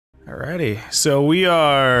Alrighty, so we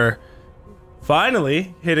are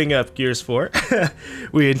finally hitting up Gears 4.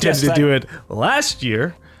 We intended to do it last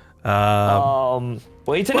year. We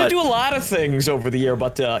tend to do a lot of things over the year,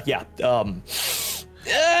 but yeah,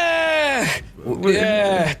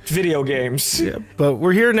 video games. Yeah, but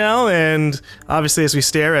we're here now, and obviously, as we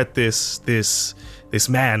stare at this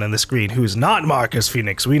man on the screen who's not Marcus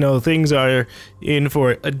Phoenix, we know things are in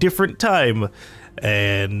for a different time.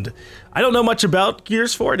 And I don't know much about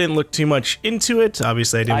Gears 4. I didn't look too much into it.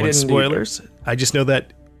 Obviously, I didn't want spoilers. I just know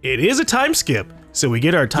that it is a time skip, so we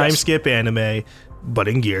get our time skip anime, but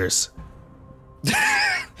in Gears.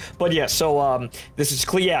 But yeah, so this is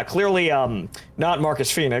clearly not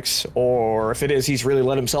Marcus Phoenix, or if it is, he's really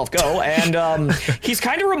let himself go. And he's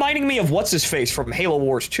kind of reminding me of what's his face from Halo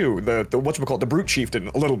Wars 2, the whatchamacallit, the Brute Chieftain,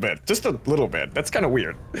 a little bit, just a little bit. That's kind of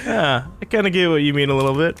weird. Yeah, I kind of get what you mean a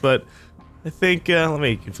little bit, but I think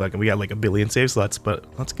we got like a billion save slots, but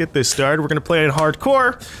let's get this started. We're gonna play in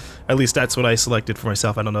hardcore. At least that's what I selected for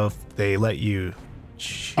myself. I don't know if they let you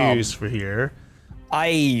choose for here.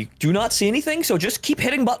 I do not see anything, so just keep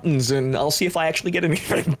hitting buttons and I'll see if I actually get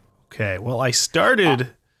anything. Okay, well, I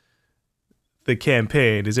started the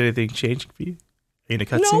campaign. Is anything changing for you? Are you in a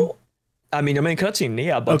cutscene? No. I mean, I'm in a cutscene,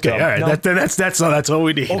 yeah, but okay, alright, no. that's all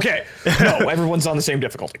we need. Okay, no, everyone's on the same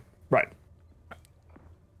difficulty. Right.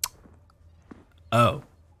 Oh.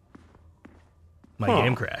 My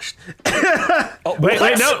game crashed. Oh, wait,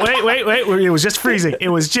 it was just freezing. It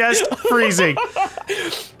was just freezing.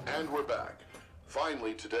 And we're back.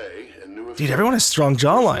 Finally today, in new dude, everyone has strong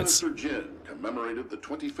jawlines.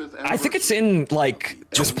 I think it's in, like,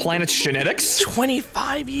 just planet's genetics.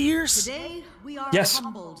 25 years? Today, we are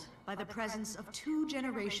humbled by the presence of 2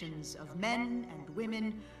 generations of men and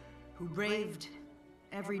women who braved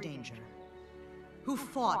every danger. Who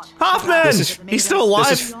fought. Hoffman! He's still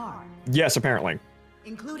alive? Yes, apparently.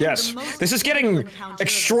 Yes. This is getting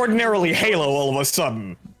extraordinarily Halo all of a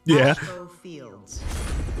sudden. Yeah.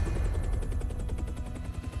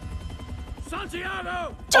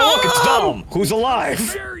 Santiago! Oh, look, it's GaLm, who's alive.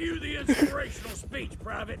 Spare you the inspirational speech,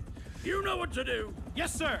 Private. You know what to do.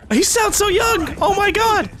 Yes, sir. He sounds so young. Oh my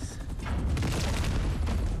god.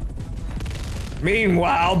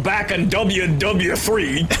 Meanwhile, back in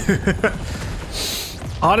WW3.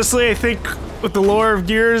 Honestly, I think with the lore of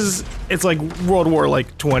Gears, it's like World War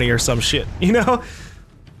like 20 or some shit, you know?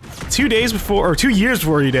 2 days before, or 2 years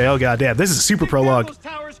before your day. Oh goddamn, this is a super prologue.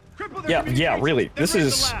 Yeah, really. This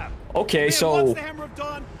is okay. So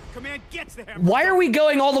why are we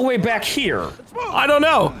going all the way back here? I don't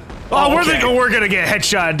know. Oh, we're gonna get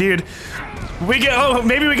headshot, dude.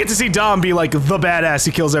 Maybe we get to see Dom be like the badass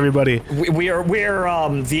who kills everybody. We're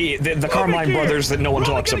the Carmine brothers that no one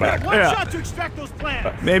talks about. Yeah.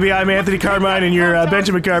 Maybe I'm Anthony Carmine and you're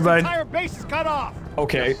Benjamin Carmine.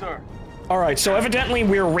 Okay. Alright, so evidently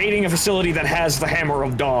we're raiding a facility that has the Hammer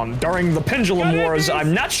of Dawn. During the Pendulum Wars,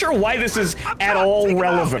 I'm not sure why this is at all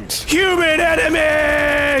relevant. Human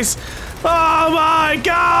enemies! Oh my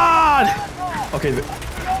god! Okay,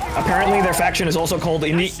 apparently their faction is also called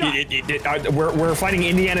we're fighting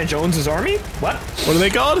Indiana Jones's army? What? What are they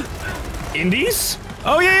called? Indies?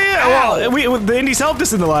 Oh yeah. Well, the Indies helped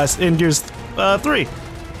us in Gears 3.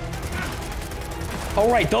 Oh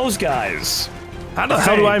right, those guys. How the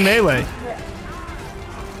hell do I melee?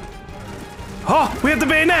 Oh, we have the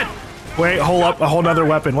bayonet! Wait, hold up, a whole nother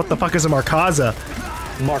weapon. What the fuck is a Markaza?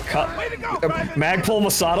 Magpul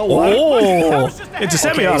Masato? What? Oh! It's a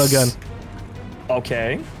semi-auto gun.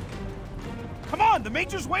 Okay. Come on, the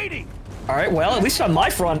Major's waiting! Alright, well, at least on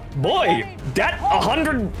my front, boy, that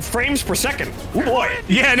 100 frames per second. Ooh, boy.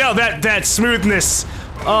 Yeah, no, that smoothness.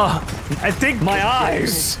 I think my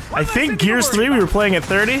eyes. I think Gears 3 we were playing at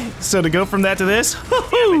 30, so to go from that to this.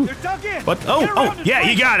 What? Oh, yeah,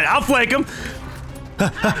 you got it. I'll flank him.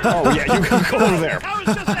 Oh yeah, you can go over there.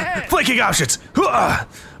 Flanking options.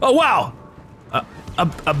 Oh wow,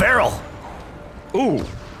 a barrel. Ooh.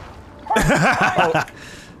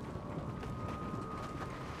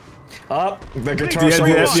 The guitar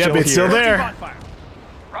solo is still it's still there.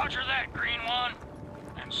 Roger that, Green One.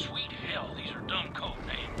 And sweet hell, these are dumb code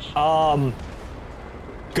names.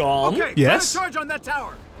 GaLm? Okay, yes? charge on that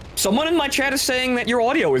tower. Someone in my chat is saying that your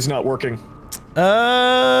audio is not working.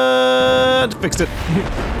 Fixed it.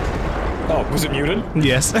 Oh, was it muted?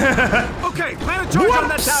 Yes. Okay, plan a charge on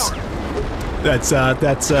that tower.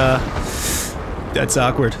 That's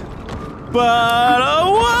awkward. But,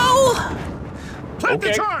 well... Plant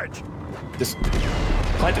the charge! Just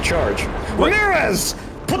plant the charge. Ramirez!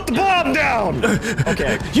 Put the bomb down!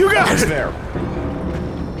 Okay. You got it! There.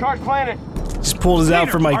 Charge planted. Just pulled it out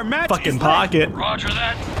from my fucking pocket. Roger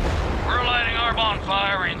that. We're lighting our on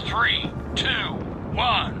fire in 3, 2,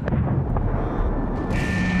 1.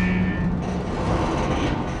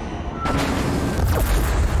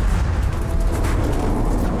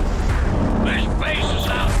 This base is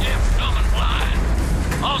out deaf, dumb, and blind.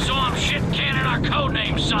 Also, I'm shit canning our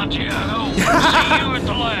codename, Santiago. See you at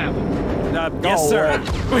the lab. Yes, sir.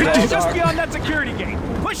 Just beyond that security gate.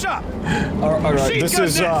 Push up. All right, this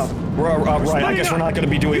is, right, I guess we're not going to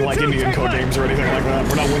be doing, like, Indian code names or anything like that.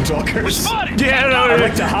 We're not windtalkers. Yeah, no, I'd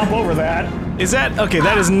like to hop over that. Is that okay?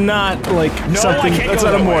 That is not like something. I can't That's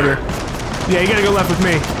go not a that way. mortar. Yeah, you gotta go left with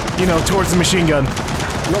me. You know, towards the machine gun.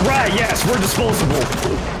 Right, yes, we're disposable.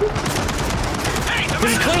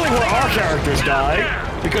 This is clearly where our characters die,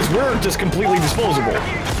 because we're just completely disposable,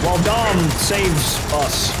 while Dom saves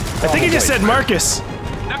us. I think he just said Marcus.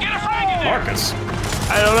 Now get a frag in there. Marcus.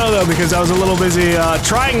 I don't know though because I was a little busy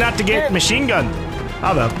trying not to get machine gun.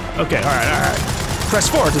 How though? Okay, all right. Press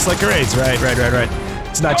 4, just like grenades. Right.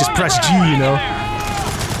 It's not just press G, you know.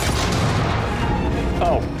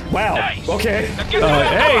 Oh, wow. Okay.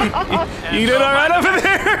 Hey, you did all right over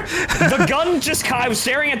there. The gun just I was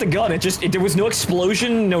staring at the gun. There was no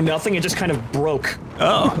explosion, no nothing. It just kind of broke.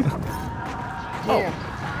 Oh.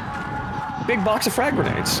 Big box of frag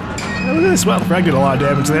grenades. Look at this. Well, Frag did a lot of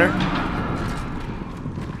damage there.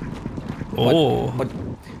 Oh.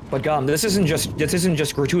 But GaLm, this isn't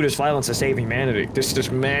just gratuitous violence to save humanity. This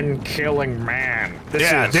is men killing man.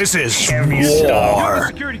 This is heavy war. stuff.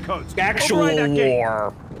 Security codes. Actual Override that gate.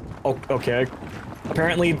 war. Oh, okay.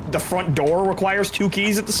 Apparently, the front door requires 2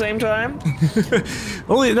 keys at the same time.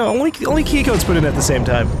 Only key codes put in at the same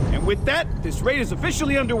time. And with that, this raid is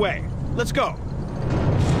officially underway. Let's go.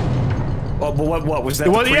 Oh, but what was that?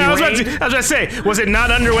 Well, yeah, I was about to say, was it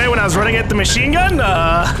not underway when I was running at the machine gun?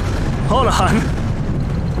 Hold on.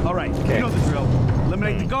 All right, you know the drill.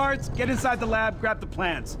 Eliminate the guards, get inside the lab, grab the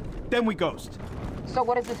plans. Then we ghost. So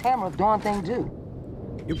what does this hammer of dawn thing do?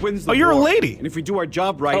 It wins the Oh, you're a war. lady. And if we do our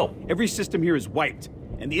job right, Oh. every system here is wiped.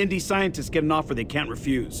 And the indie scientists get an offer they can't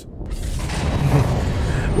refuse.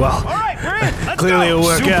 Well, All right, we're in. Let's clearly go. it'll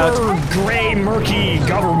work out. Super gray, murky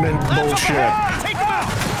government bullshit. Take them out.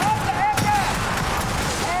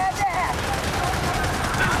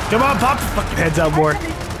 Come on, pop the fucking heads out more.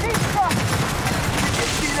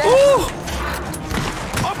 Ooh!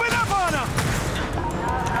 Open up on them.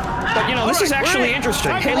 But you know, this is actually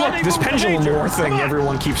interesting. Hey, look, this pendulum war thing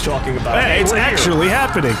everyone keeps talking about. Hey, it's we're here. actually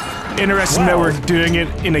happening. Interesting that Wow. we're doing it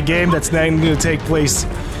in a game that's then going to take place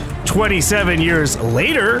 27 years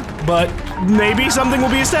later, but maybe something will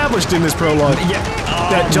be established in this prologue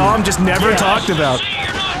that Dom just never talked about. See,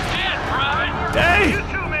 you're not dead, Private. Hey,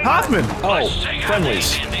 Hoffman. Oh,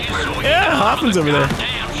 friendlies. Yeah, Hoffman's over there.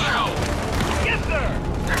 Damn show.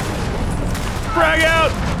 Frag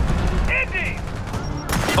out.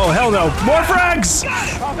 Oh, hell no. More frags.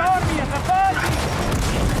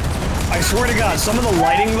 I swear to God, some of the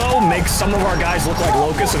lighting though makes some of our guys look like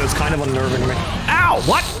locusts, and it's kind of unnerving me. Ow.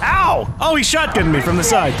 What? Ow. Oh, he shotgunned me from the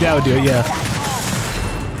side. That would do it, yeah.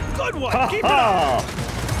 Good one. Ha Keep it up. ha!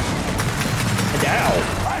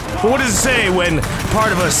 Ow. But what does it say when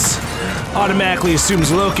part of us automatically assumes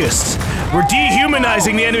locusts? We're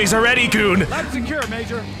dehumanizing the enemies already, Goon. Lab secure,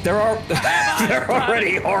 Major. They're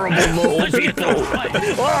already horrible little people.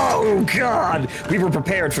 Oh God! We were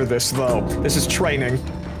prepared for this though. This is training.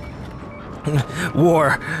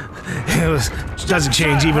 War. It doesn't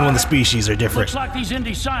change even when the species are different. Looks like these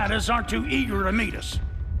indie scientists aren't too eager to meet us.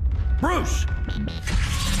 Bruce,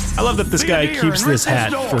 I love that this guy Be here keeps and this rip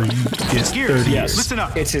hat this for door. his 30 years. Listen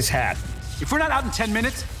up. It's his hat. If we're not out in 10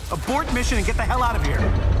 minutes, abort mission and get the hell out of here.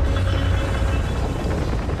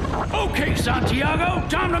 okay, Santiago,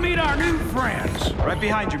 time to meet our new friends. Right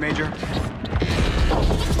behind you, Major.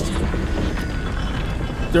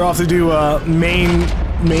 They're off to do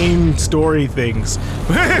main story things.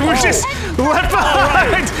 We're just left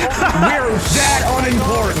behind. We're that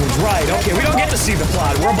unimportant, right? Okay, we don't get to see the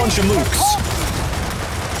plot. We're a bunch of mooks.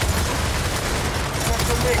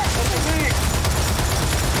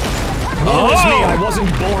 Oh, it's me. I wasn't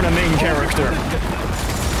born a main character.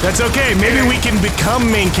 That's okay. Maybe we can become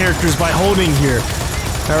main characters by holding here.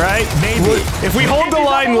 All right? Maybe. If we hold the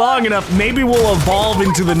line long enough, maybe we'll evolve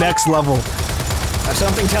into the next level. That's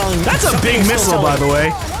something telling me. That's a big missile, by the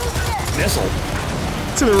way. Missile?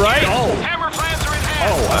 To the right? Oh. Hammer plans are in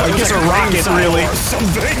hand. Oh, I guess a rocket, really. Or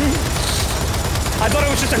something. I thought it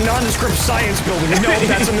was just a nondescript science building. No,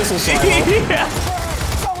 that's a missile silo. Yeah.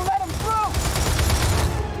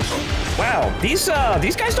 Wow, these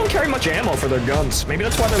guys don't carry much ammo for their guns. Maybe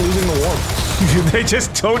that's why they're losing the war. They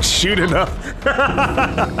just don't shoot enough.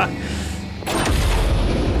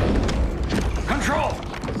 Control.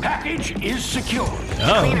 Pack package is secure.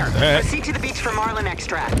 Oh, Cleaner, all right. proceed to the beach for marlin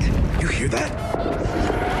extract. You hear that?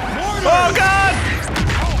 Oh God!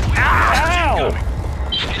 Ow!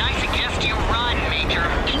 And I suggest you run, Major.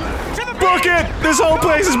 Book it! This whole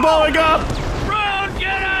place is blowing up! Run!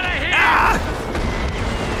 Get out of here! Ah!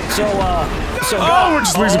 So Oh, we're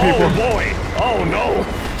just losing people. Oh boy! Oh no!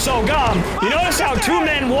 So GaLm, you notice how two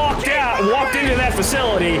men walked into that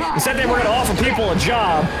facility and said they were going to offer people a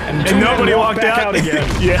job, and two nobody men walked back out? out again.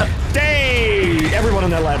 Yeah. Dang! Everyone in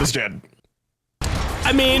that lab is dead.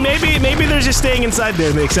 I mean, maybe they're just staying inside there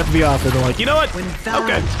and they accept the offer. They're like, you know what? When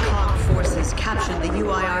valiant Cog forces captured the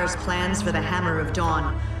UIR's plans for the Hammer of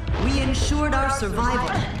Dawn, we ensured our survival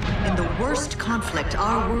in the worst conflict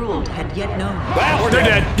our world had yet known. Wow, we're They're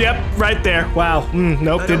dead. dead. Yep, right there. Wow.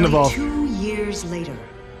 Nope, But didn't only evolve. 2 years later,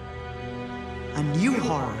 a new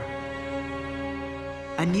horror,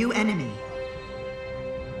 a new enemy,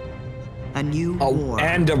 a new war.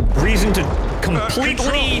 And a reason to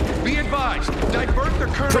completely Be advised, divert the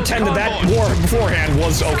colonel's pretend that convoy. war beforehand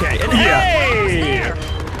was okay. And hey!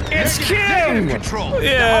 It's Kim! Control.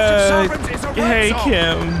 Yeah. Hey,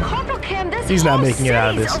 Kim. Corporal Kim, this He's not whole making it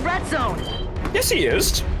out of city's this. a red zone. Yes, he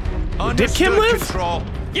is. Did Kim live? Control.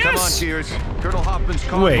 Yes. Come on, Gears. Colonel Hoffman's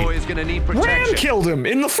convoy Wait. is gonna need Ram protection. killed him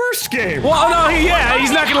in the first game. Well, no,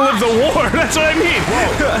 he's not gonna live the war. That's what I mean.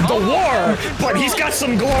 The war, but he's got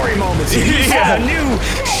some glory moments. He's Yeah. got a new,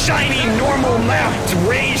 shiny, normal mapped,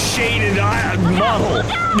 ray-shaded model.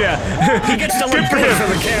 Yeah. He gets to look Good for good him. for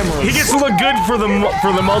the cameras. He gets to look good for the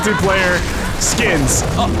multiplayer skins.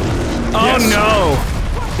 Oh Yes. no.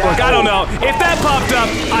 Look, I don't know. If that popped up,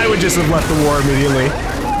 I would just have left the war immediately.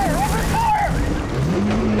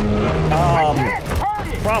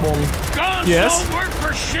 Problem. Guns Yes? don't work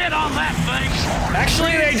for shit on that thing.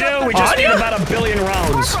 Actually, they do. We just need Anya? about 1 billion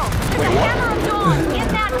rounds. Wait, what? Hammer of Dawn, get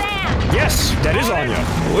that van. Yes, that is Anya.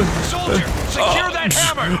 Soldier, secure that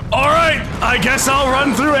hammer. All right, I guess I'll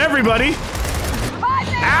run through everybody.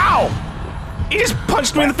 Ow! He just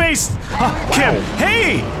punched me in the face. Kim,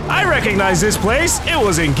 hey, I recognize this place. It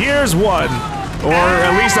was in Gears 1. Or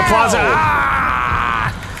at least a plaza.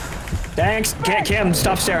 Ah! Thanks. Kim,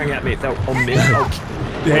 stop staring at me. Hey,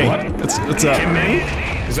 what's up? Kim Ming?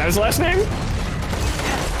 Is that his last name?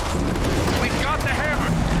 We've got the hammer.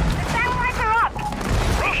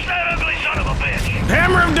 Roast that ugly son of a bitch.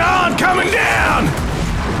 Hammer of Dawn coming down!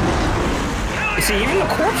 You see, even the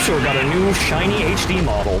Corpse Show got a new shiny HD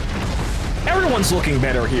model. Everyone's looking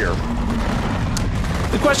better here.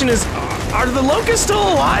 The question is, are the Locusts still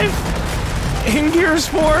alive in Gears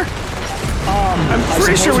 4? I'm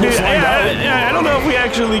pretty sure we did. I don't know if we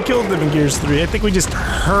actually killed them in Gears 3. I think we just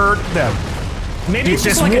hurt them. Maybe it's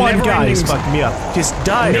This just like one a guy never-ending. is fucking me up. Just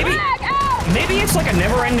died. Maybe it's like a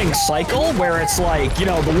never-ending cycle where it's like, you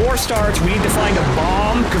know, the war starts, we need to find a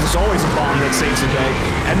bomb, because there's always a bomb that saves the day,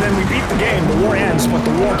 and then we beat the game, the war ends, but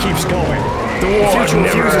the war keeps going. The war future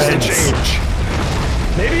never refuses ends. to change.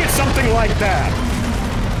 Maybe it's something like that.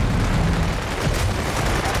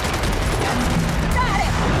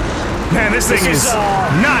 Man, this thing This is is,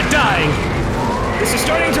 not dying. This is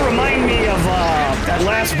starting to remind me of that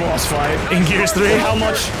last boss fight. In Gears 3?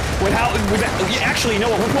 Actually, you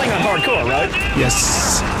know what, we're playing on hardcore, right?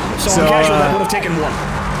 Yes. So on casual, that would have taken one.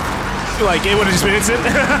 Like, it would have just been instant?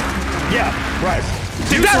 Yeah, right.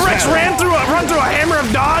 Did that Rex run through a Hammer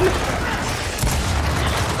of Dawn?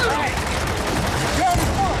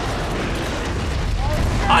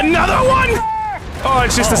 Another one? Oh,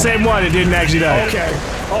 it's just the same one. It didn't actually die. Okay.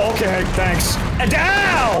 Oh, okay, thanks. And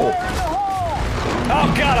ow!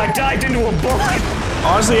 Oh god, I dived into a bullet.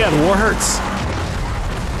 Honestly, yeah, the war hurts.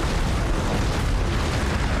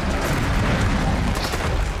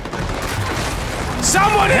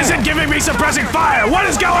 Someone isn't giving me suppressing fire! What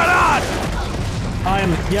is going on?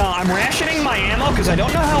 I'm rationing my ammo because I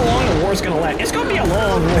don't know how long the war's gonna last. It's gonna be a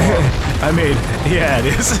long war. I mean, yeah, it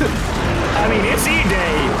is. I mean, it's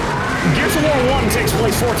E-Day. Gears of War 1 takes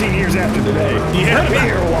place 14 years after today. Yeah. It's gonna be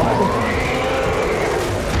here a while.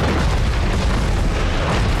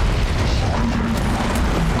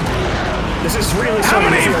 This is really How starting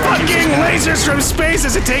to many feel like fucking Jesus lasers from space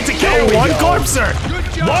does it take to kill There we one go. corpser?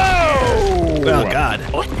 Whoa! Oh, God.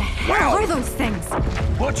 What the hell are those things?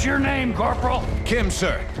 What's your name, Corporal? Kim,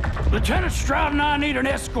 sir. Lieutenant Stroud and I need an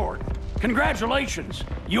escort. Congratulations,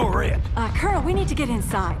 you're it. Colonel, we need to get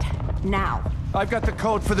inside. Now. I've got the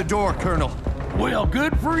code for the door, Colonel. Well,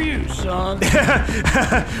 good for you, son.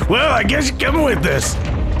 Well, I guess you're coming with this.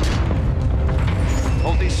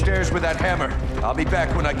 Hold these stairs with that hammer. I'll be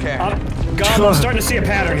back when I can. God, I'm starting to see a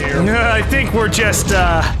pattern here. I think we're just,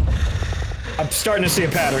 I'm starting to see a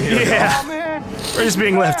pattern here. yeah. We're just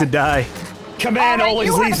being left to die. Command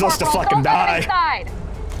always leads us to fucking die.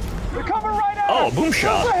 Oh, boom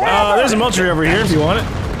shot. There's a military over here if you want it.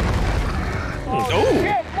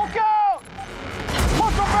 Oh.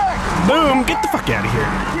 Boom! Get the fuck out of here.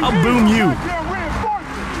 I'll boom you.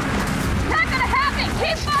 Not gonna happen.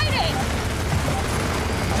 Keep fighting.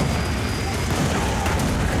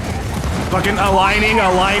 Fucking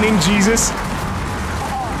aligning, Jesus.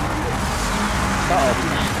 Uh-oh.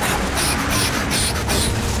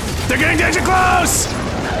 They're getting danger close!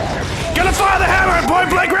 Gonna fire the hammer at point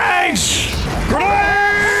blank range!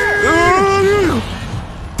 Grenade!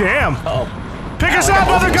 Damn. Uh-oh. Pick us up,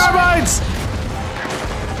 other carbines!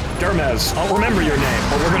 Dermez, I'll remember your name,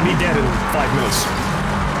 but we're gonna be dead in 5 minutes.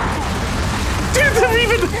 Dude,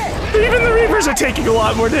 even the Reapers are taking a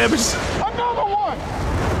lot more damage. Another one!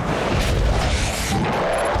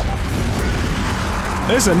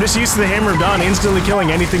 Listen, I'm just used to the Hammer of Dawn instantly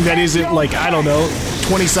killing anything that isn't, like, I don't know,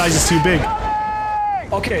 20 sizes too big.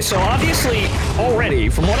 Okay, so obviously, already,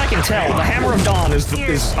 from what I can tell, the Hammer of Dawn is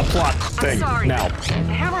a plot thing now.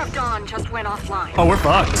 The Hammer of Dawn just went offline. Oh, we're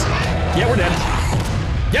fucked. Yeah, we're dead.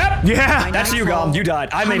 Yep! Yeah! That's you, GaLm. You died.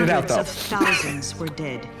 I made it out, though. Hundreds of thousands were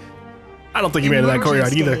dead. I don't think you made it that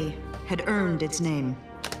courtyard either. Day had earned its name.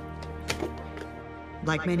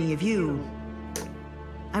 Like many of you,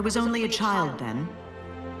 I was only a child then.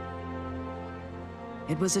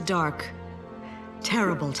 It was a dark,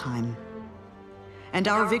 terrible time. And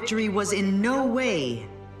our victory was in no way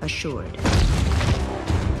assured.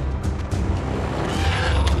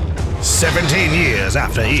 17 years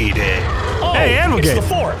after E-Day. Oh, hey, Amblegate. it's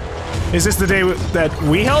the fort. Is this the day that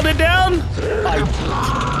we held it down?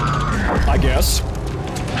 I guess.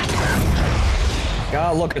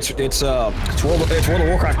 Ah, look, it's World of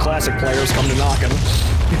Warcraft Classic players come to knocking.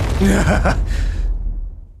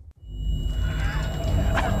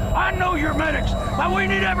 I know you're medics, but we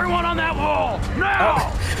need everyone on that wall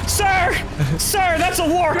now. Sir, that's a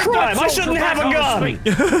war crime. I shouldn't have a gun.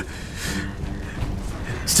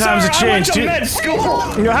 Times have changed. I went to med school.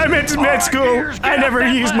 I went to med school. I never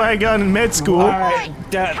used my gun in med school. Alright,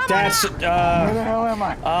 that's, Where the hell am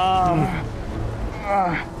I?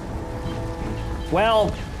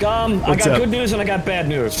 Well, GaLm, I got good news and I got bad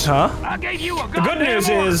news. Huh? I gave you a The good news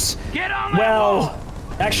is, well,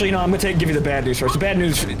 actually, no, I'm gonna give you the bad news first. The bad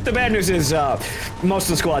news is, most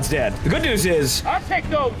of the squad's dead. The good news is, I'll take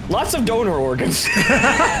those. lots of donor organs.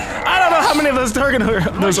 I don't know how many of those organ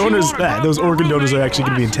donors are actually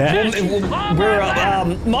gonna be intact.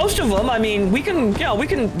 Most of them, I mean, we can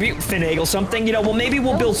finagle something, well, maybe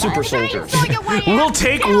we'll build super soldiers. We'll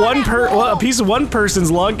take a piece of one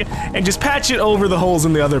person's lung and just patch it over the holes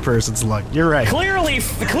in the other person's lung. You're right. Clearly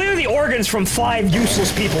the organs from 5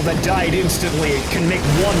 useless people that died instantly can make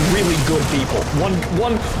one really good people.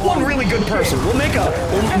 One really good person. We'll make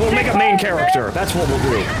a main character. That's what we'll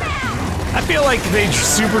do. I feel like they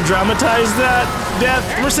super dramatized that death.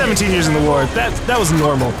 We're 17 years in the war. That was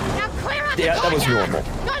normal. Yeah, that was normal.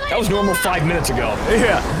 That was normal 5 minutes ago.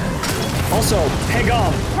 Yeah. Also, hey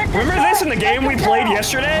GaLm, remember this in the game we played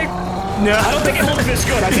yesterday? No. I don't think it looks this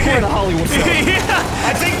good. I think we're in a Hollywood film. Yeah.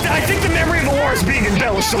 I think the memory of the war is being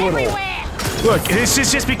embellished a little. Look, it's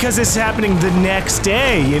just because it's happening the next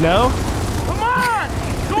day, you know? Come on!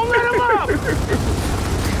 Don't let him up!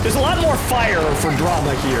 There's a lot more fire for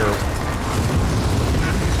drama here.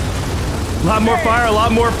 A lot more fire, a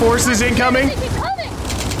lot more forces incoming.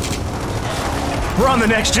 We're on the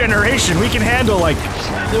next generation. We can handle like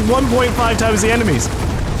 1.5 times the enemies.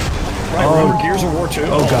 Right, remember Gears of War 2?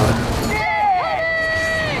 Oh god.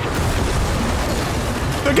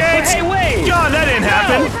 The gates! Hey, wait! God, that didn't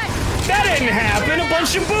happen. That didn't happen. A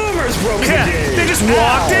bunch of boomers broke the gate. They just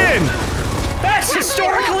walked in. That's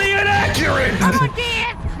historically inaccurate.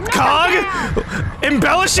 Cog?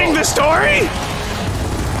 Embellishing the story?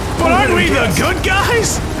 But aren't we the good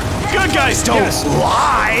guys? Good guys don't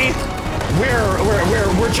lie. We're the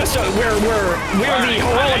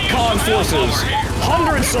heroic Cog forces.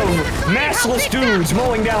 Hundreds of massless dudes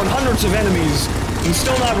mowing down hundreds of enemies and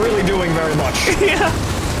still not really doing very much. Yeah.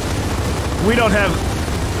 We're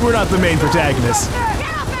not the main protagonists.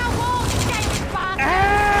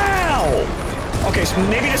 Ow! Okay, so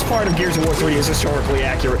maybe this part of Gears of War 3 is historically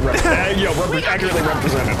accurate, accurately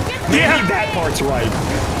represented. Maybe that part's right.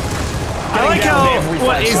 I like how,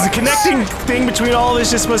 is the connecting thing between all of this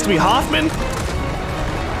just supposed to be Hoffman?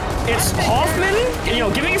 It's Hoffman,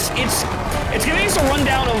 giving us, it's giving us a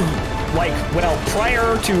rundown of,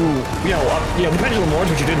 prior to, the Pendulum Wars,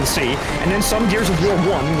 which you didn't see, and then some Gears of War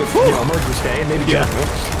 1 with, Emergence Day, and maybe Judgment,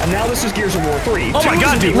 and now this is Gears of War 3. Oh my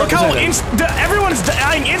god, dude, look how everyone's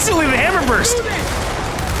dying instantly in the hammer burst!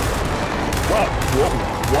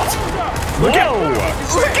 What? Look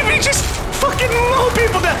at me just fucking mow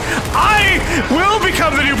people down. I will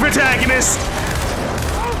become the new protagonist.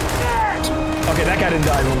 Okay, that guy didn't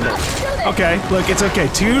die. Remember. Okay, look, it's okay.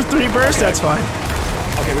 2, 3 bursts, that's fine.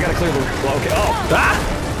 Okay, we gotta clear the. Okay. Oh. Ah!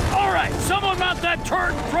 All right, someone mount that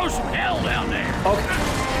turret and throw some hell down there. Okay.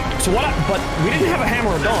 So what? But we didn't have a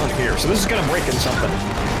hammer of dawn here, so this is gonna break in something.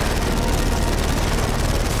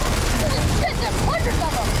 Shit, there's hundreds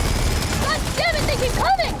of them. God damn it, they keep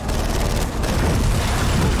coming.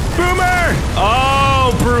 Boomer!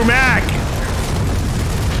 Oh, Brumac!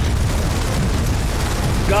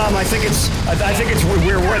 GaLm, I think it's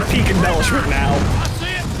we're at peak embellishment now.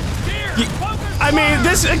 I mean,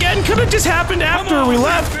 this again could have just happened after we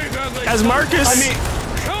left, as Marcus.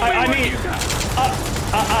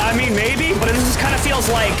 I mean, maybe, but it just kind of feels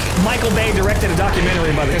like Michael Bay directed a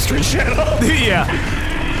documentary by the History Channel. Yeah.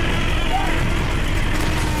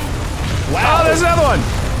 Wow. Oh, there's another one.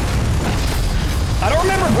 I don't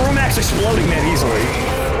remember Brumax exploding that easily.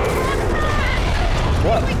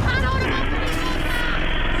 What?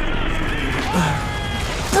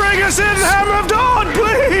 Bring us in, Hammer of Dawn,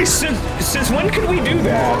 please! Since when could we do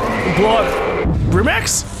that? Blow up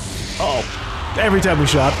Brumax? Oh. Every time we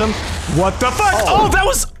shot them. What the fuck? Oh, that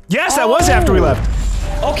was... Yes, that was after we left.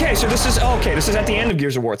 Okay, so this is... Okay, this is at the end of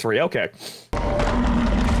Gears of War 3. Okay.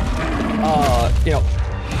 You know...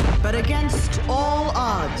 But against all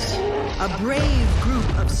odds, a brave group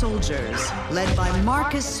of soldiers, led by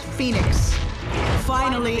Marcus Phoenix,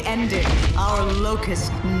 finally ended our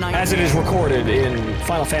Locust Nightmare. As it is recorded in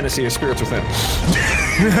Final Fantasy: Spirits Within.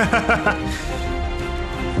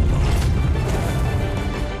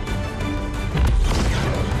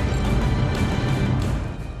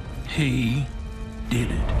 He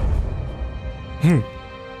did it.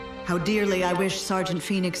 How dearly I wish Sergeant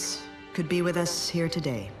Phoenix could be with us here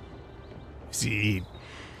today. See,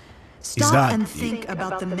 Stop and think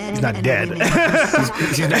about the men he's not and dead. women.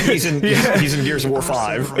 he's in Gears of War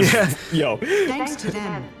 5. Yeah. Yo. Thanks to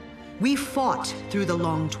them, we fought through the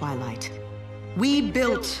long twilight. We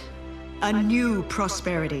built a new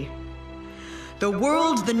prosperity. The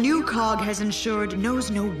world the new cog has ensured knows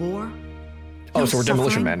no war. Oh, so we're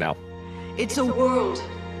Demolition suffering. Man now. It's a world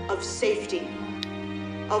of safety,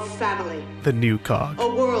 of family. The new cog. A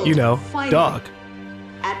world, you know, finally, dog.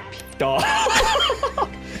 At peace. Dog.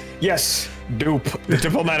 Yes, Dupe, the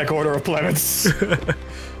Diplomatic Order of Planets.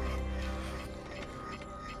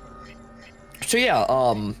 So yeah,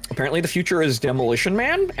 apparently the future is Demolition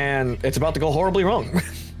Man, and it's about to go horribly wrong.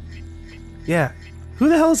 Yeah. Who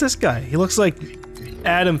the hell is this guy? He looks like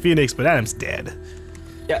Adam Phoenix, but Adam's dead.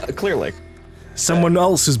 Yeah, clearly. Someone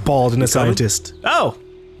else is bald and a scientist. Oh!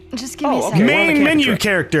 Just give me a okay. second. Main menu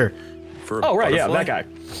character. Oh, right, yeah, that guy.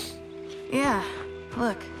 Yeah,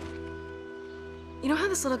 look. You know how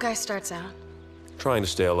this little guy starts out? Trying to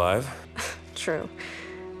stay alive. True.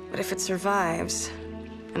 But if it survives,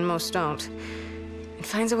 and most don't, it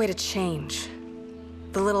finds a way to change.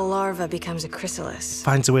 The little larva becomes a chrysalis.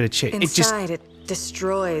 Finds a way to change. Inside, it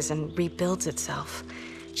destroys and rebuilds itself,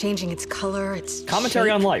 changing its color, its Commentary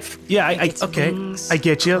shape, on life. Yeah, its okay. wings, I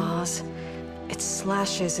get you. claws. It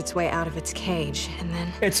slashes its way out of its cage, and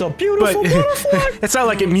then... It's a beautiful But butterfly! it's not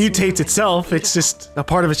like it mutates itself. It's just a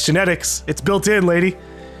part of its genetics. It's built in, lady.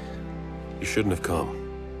 You shouldn't have come.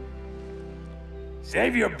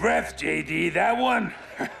 Save your breath, JD. That one,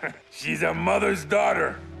 she's a mother's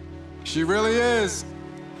daughter. She really is.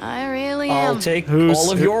 I really am. I'll take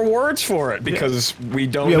all of your words for it, because we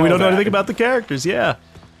don't know we don't know that. anything about the characters, yeah.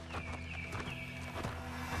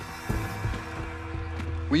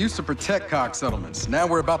 We used to protect cog settlements. Now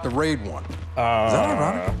we're about to raid one. Is that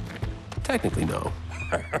ironic? Technically, no.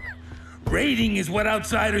 Raiding is what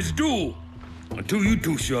outsiders do. Until you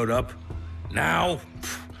two showed up. Now,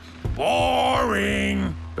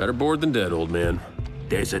 boring. Better bored than dead, old man.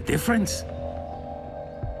 There's a difference.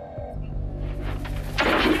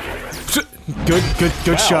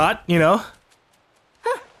 Good shot, you know.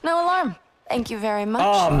 No alarm. Thank you very much.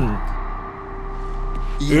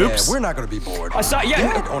 Yeah, Oops. we're not gonna be bored. I saw,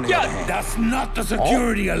 yeah, Dead, on the other hand. That's not the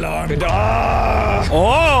security alarm. Oh!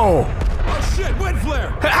 Oh shit, wind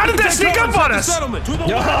flare! How did that sneak up on us? Settlement. To the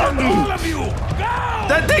weapon, all of you! Go!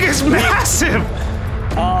 That thing is massive!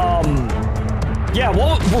 Yeah,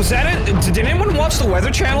 well, was that it? Did anyone watch the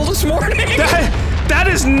Weather Channel this morning? That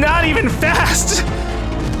is not even fast!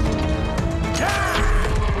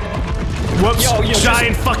 Whoops,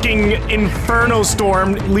 giant fucking inferno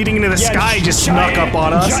storm leading into the sky just snuck up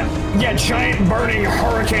on us. Giant burning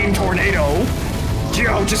hurricane tornado.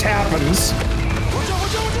 Yo, just happens.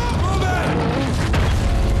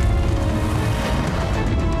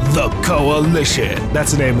 The Coalition.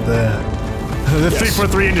 That's the name of the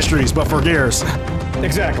 343 Industries, but for gears.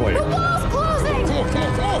 Exactly. The wall's closing!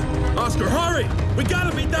 Oscar, hurry! We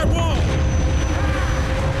gotta beat that wall!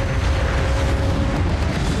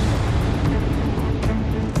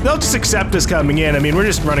 They'll just accept us coming in. I mean, we're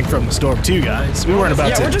just running from the storm too, guys. We weren't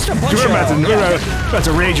about to. We're just a bunch we weren't of, about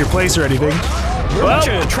to raid your place or anything. We're a bunch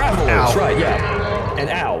of travelers, right? Yeah. And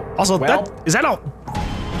ow. Also, well, is that a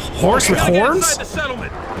horse with horns? Inside the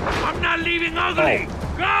settlement. I'm not leaving ugly.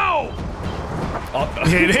 Go!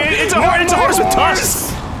 It's a horse with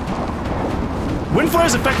tusks. Wind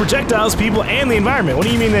flares affect projectiles, people, and the environment. What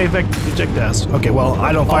do you mean they affect projectiles? Okay, well,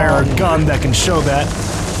 I don't fire a gun that can show that.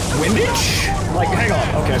 Windage? Like, hang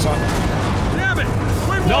on. Okay, so. Damn it!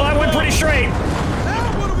 No, that went pretty straight.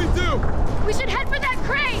 Now what do we do? We should head for that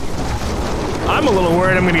crane! I'm a little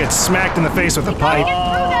worried I'm gonna get smacked in the face with a pipe.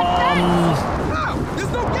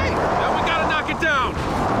 There's no gate. Now we gotta knock it down.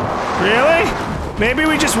 Really? Maybe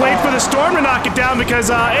we just wait for the storm to knock it down because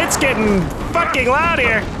it's getting fucking loud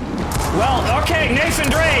here. Well, okay, Nathan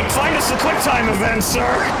Drake, find us the QuickTime event, sir.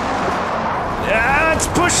 Yeah, it's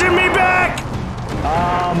pushing me back.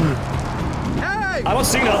 Hey! I don't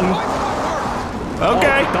see nothing.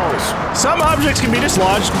 Okay. Oh, some objects can be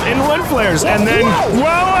dislodged in wind flares, and then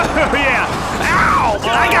whoa, yeah. Ow!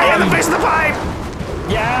 I got you in the face of the pipe.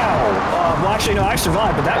 Yeah. Well, actually, no, I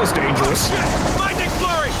survived, but that was dangerous. Lightning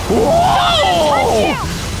flurry! Whoa!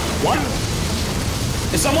 What?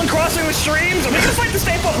 Is someone crossing the streams? Are we gonna fight the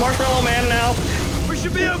Stay Put Marshmallow Man now? We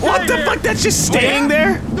should be okay. What the fuck? That's just staying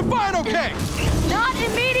there? The fine, okay. Not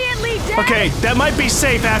immediately dead! Okay, that might be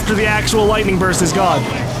safe after the actual lightning burst is gone.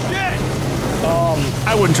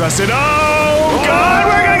 I wouldn't trust it. Oh God,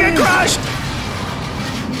 we're gonna get crushed!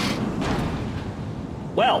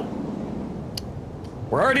 Well,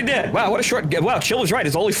 we're already dead. Wow, what a short. Wow, Chill was right.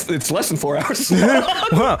 It's less than 4 hours.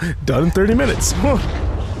 Wow, done in 30 minutes.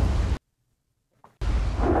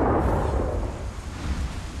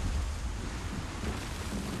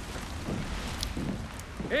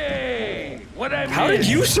 Hey, what I mean? How did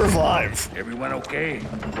you survive? Everyone okay?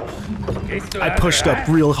 I pushed up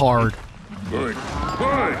real hard. Good,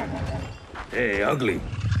 good. Hey, ugly.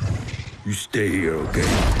 You stay here, okay?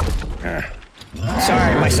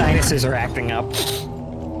 Sorry, my sinuses are acting up.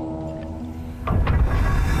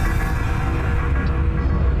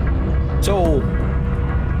 So,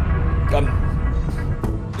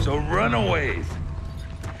 So runaways.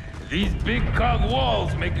 These big cog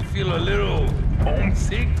walls make you feel a little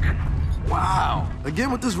homesick. Wow.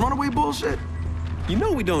 Again with this runaway bullshit? You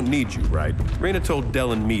know we don't need you, right? Raina told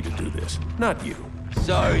Del and me to do this, not you.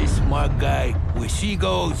 Sorry, smart guy. Where she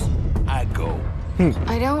goes, I go.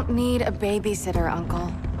 I don't need a babysitter,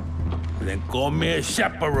 Uncle. Then call me a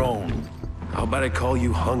chaperone. How about I call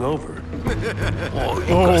you hungover? Oh, you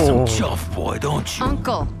got some chuff, boy, don't you?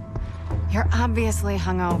 Uncle, you're obviously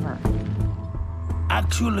hungover.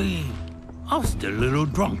 Actually, I'm still a little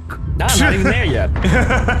drunk. Nah, I'm not even there yet.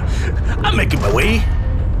 I'm making my way.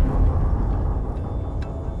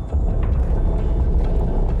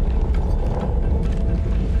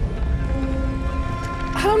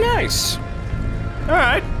 How nice. All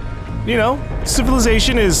right. You know,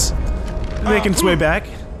 civilization is making its way back.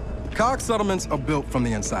 Cog settlements are built from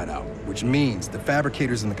the inside out, which means the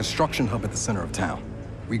fabricators in the construction hub at the center of town.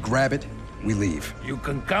 We grab it, we leave. You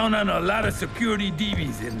can count on a lot of security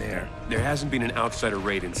DBs in there. There hasn't been an outsider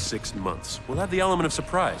raid in 6 months. We'll have the element of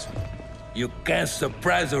surprise. You can't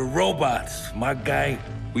surprise a robot, smart guy.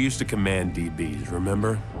 We used to command DBs,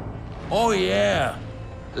 remember? Oh yeah,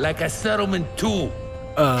 like a settlement too.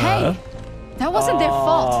 Hey, that wasn't their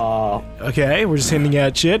fault. Okay, we're just hinting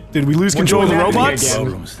at shit. Did we lose control of the robots?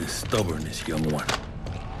 Problems, this stubbornness, young one.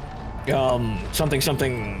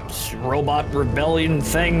 Something robot rebellion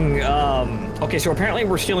thing. Okay, so apparently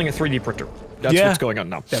we're stealing a 3D printer. That's what's going on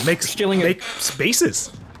now. That makes stealing make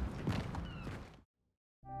spaces.